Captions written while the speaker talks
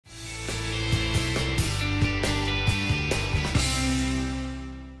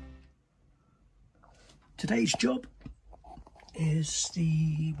Today's job is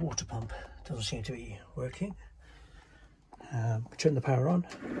the water pump. Doesn't seem to be working. Turn the power on.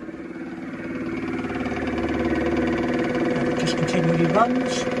 And it just continually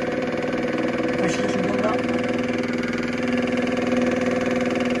runs. Pressure doesn't build up.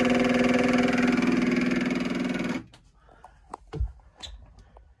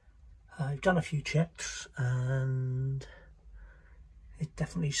 I've done a few checks and it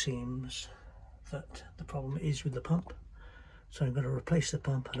definitely seems that the problem is with the pump. So I'm going to replace the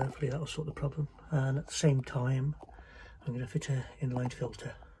pump and hopefully that will sort the problem. And at the same time, I'm going to fit an inline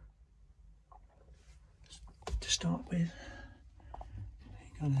filter. To start with,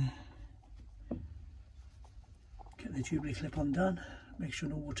 I'm going to get the Jubilee clip undone, make sure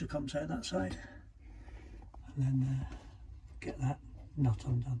no water comes out that side, and then get that nut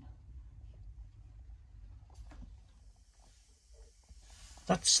undone.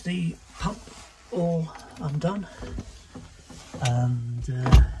 That's the pump all undone, and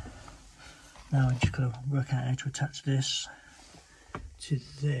now I'm just going to work out how to attach this to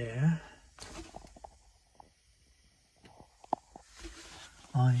there.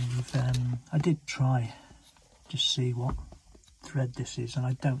 I did try to see what thread this is, and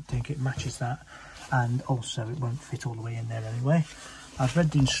I don't think it matches that, and also it won't fit all the way in there anyway. I've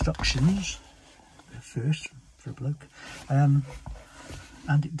read the instructions first for a bloke,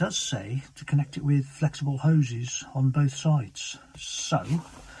 and it does say to connect it with flexible hoses on both sides. So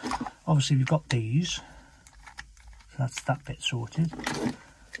obviously we've got these, so that's that bit sorted,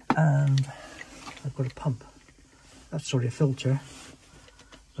 and I've got a pump, that's a filter,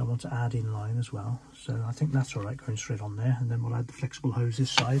 so I want to add in line as well, so I think that's alright going straight on there, and then we'll add the flexible hose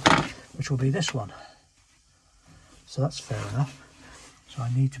this side, which will be this one. So that's fair enough. So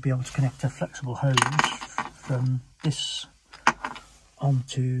I need to be able to connect a flexible hose from this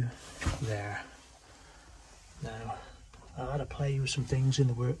onto there. Now I had to play with some things in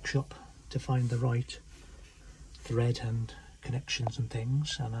the workshop to find the right thread and connections and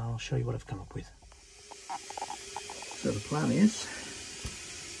things, and I'll show you what I've come up with. So the plan is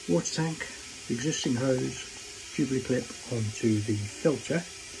water tank, the existing hose, Jubilee clip onto the filter,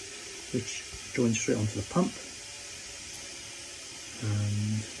 which joins straight onto the pump,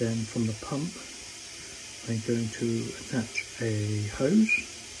 and then from the pump I'm going to attach a hose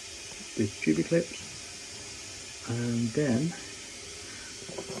with Jubilee clips, and then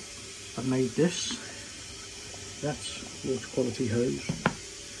I've made this, that's water quality hose,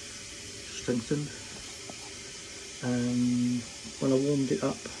 strengthened, and when I warmed it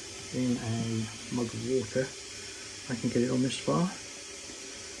up in a mug of water I can get it on this far.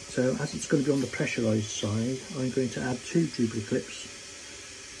 So as it's going to be on the pressurised side, I'm going to add 2 Jubilee clips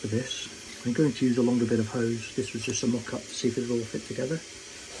to this. I'm going to use a longer bit of hose. This was just a mock-up to see if it would all fit together.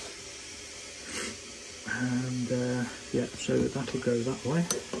 And yeah, so that'll go that way.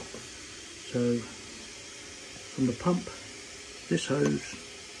 So from the pump, this hose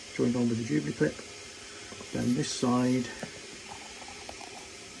joined on with the Jubilee clip, then this side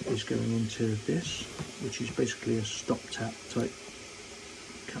is going into this, which is basically a stop tap type,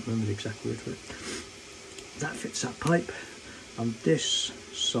 can't remember the exact word for it. That fits that pipe, and this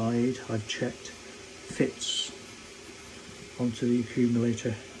side I've checked fits onto the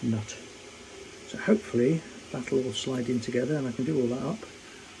accumulator nut. So hopefully that'll all slide in together and I can do all that up,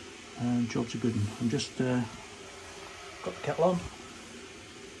 and job's a good one. I'm just got the kettle on,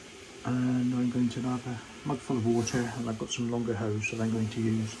 and I'm going to have a mug full of water, and I've got some longer hose that I'm going to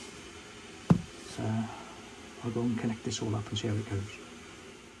use. So I'll go and connect this all up and see how it goes.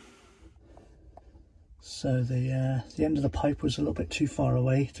 So the end of the pipe was a little bit too far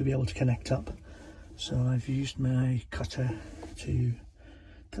away to be able to connect up, so I've used my cutter to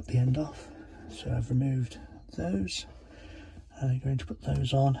cut the end off. So I've removed those, and I'm going to put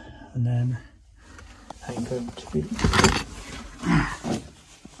those on, and then I'm going to be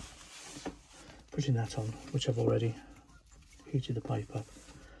putting that on, which I've already heated the pipe up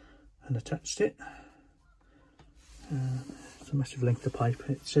and attached it. It's a massive length of pipe.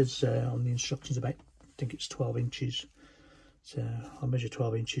 It says on the instructions about, I think it's 12 inches. So I'll measure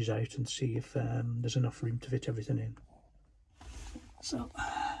 12 inches out and see if there's enough room to fit everything in. So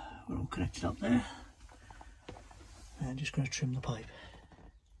we're all connected up there. And just going to trim the pipe.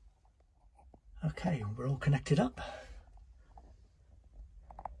 Okay, we're all connected up.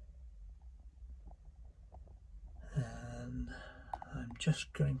 And I'm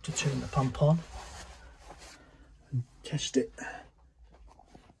just going to turn the pump on and test it.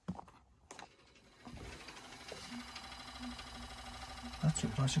 That's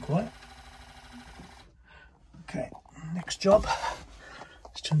it, nice and quiet. Okay, next job,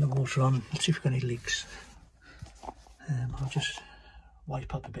 let's turn the water on and see if we've got any leaks. I'll just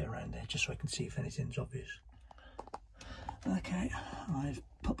wipe up a bit around there just so I can see if anything's obvious. Okay, I've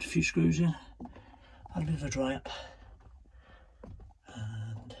popped a few screws in, had a bit of a dry up,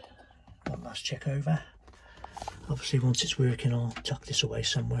 and one last check over. Obviously once it's working I'll tuck this away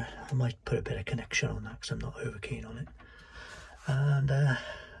somewhere. I might put a bit of connection on that because I'm not over keen on it. And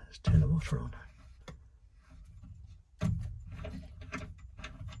let's turn the water on.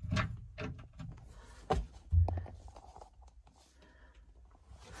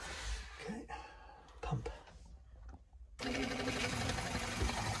 Okay, pump.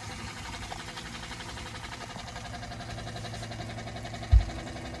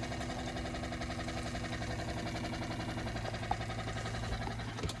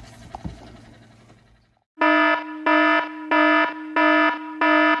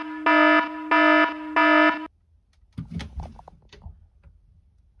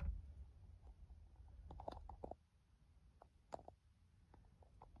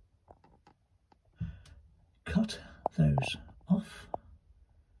 Cut those off.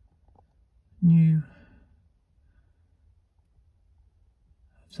 New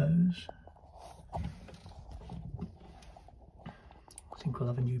of those. I think we'll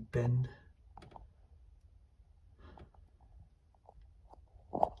have a new bend.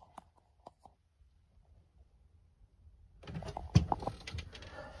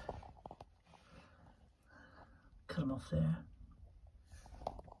 Cut them off there.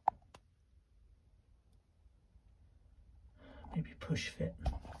 Maybe push fit,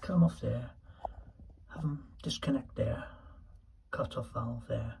 cut them off there, have them disconnect there, cut off valve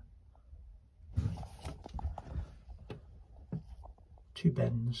there, 2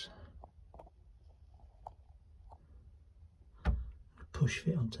 bends, push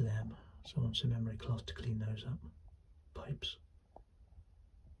fit onto them, so I want some memory cloth to clean those up, pipes.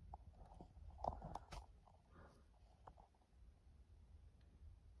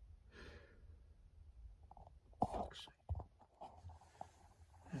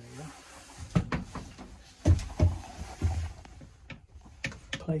 There we go.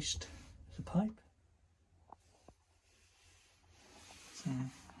 Placed the pipe. So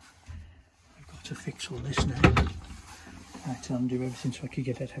I've got to fix all this now. I had to undo everything so I could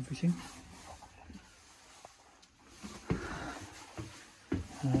get at everything.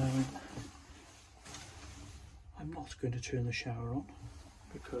 I'm not going to turn the shower on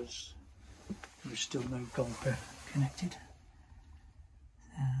because there is still no gulper connected.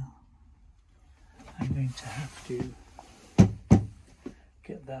 Now I'm going to have to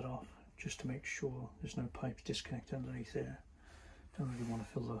get that off just to make sure there's no pipes disconnected underneath there. Don't really want to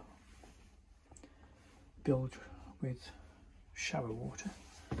fill the bilge with shower water.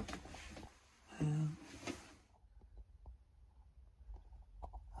 I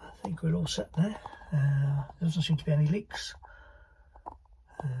think we're all set there. There doesn't seem to be any leaks.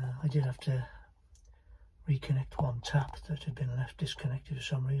 I did have to reconnect one tap that had been left disconnected for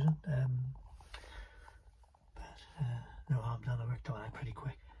some reason, but no harm done. I worked on it pretty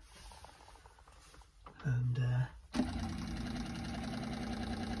quick. And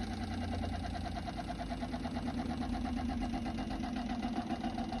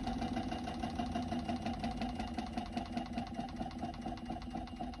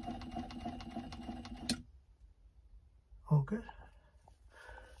all good.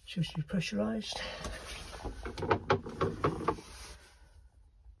 Seems to be pressurised.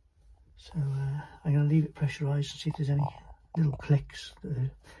 So I'm going to leave it pressurised and see if there's any little clicks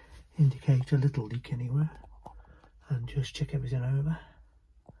that indicate a little leak anywhere, and just check everything over.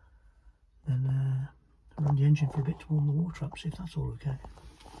 Then run the engine for a bit to warm the water up, see if that's all okay.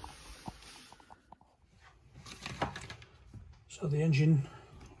 So the engine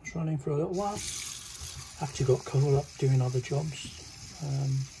was running for a little while. Actually got coal up doing other jobs,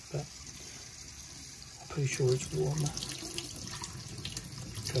 but I'm pretty sure it's warm now.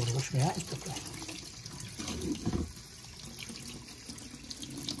 Go and wash my hands properly.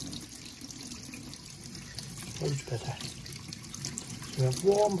 Loads better. So we have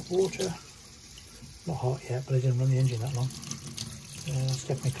warm water, not hot yet, but I didn't run the engine that long. It's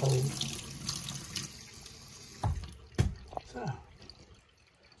definitely cold. So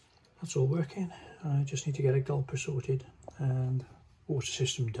that's all working. I just need to get a gulper sorted and water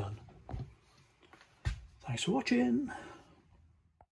system done. Thanks for watching.